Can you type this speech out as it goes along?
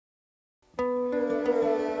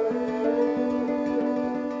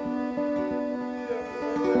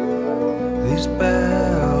These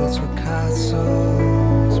bells were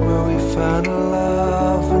castles where we found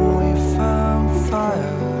love and we found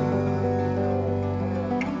fire.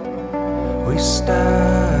 We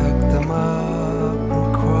stacked them up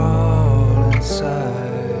and crawled inside.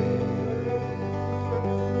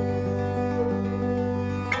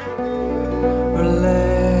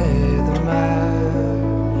 Relay the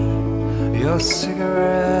match, your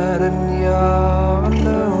cigarette and your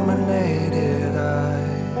illuminated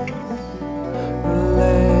eyes.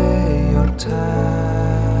 Relay your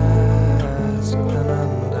task and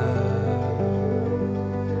under.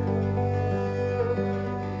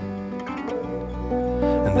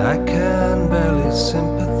 And I can barely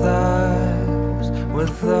sympathize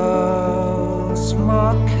with those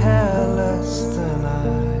more careless than I,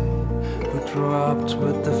 who dropped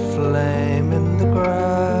with the flame in the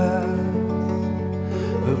grass,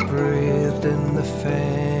 who breathed in the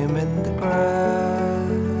fame in the grass,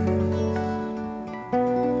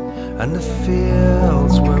 and the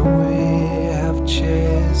fields where we have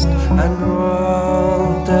chased and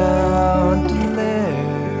rolled down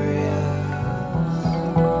delirious,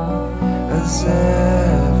 as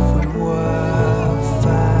if we were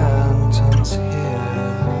phantoms here.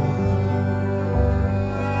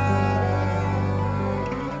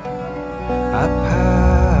 I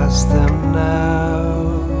pass them now,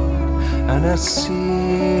 and I see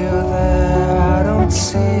you there, I don't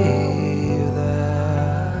see you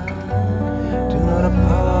there. Do not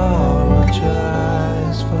apologize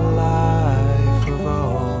for life of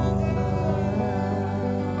all.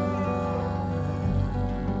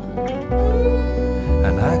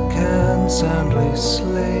 And I can soundly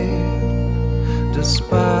sleep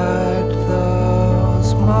despite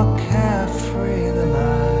those more carefree than I,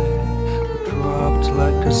 who dropped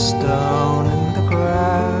like a stone in the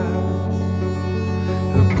grass,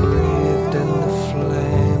 who breathed in the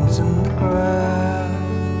flames in the grass.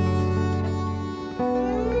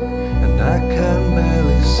 And I can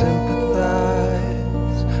barely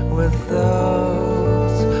sympathize with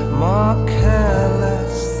those more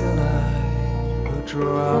careless than I, who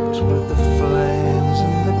dropped with the flames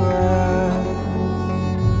in the grass,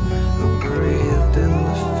 who breathed in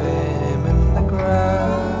the fame in the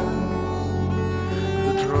grass,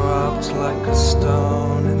 who dropped like a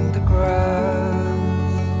stone in the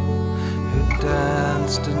grass, who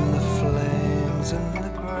danced in the flames.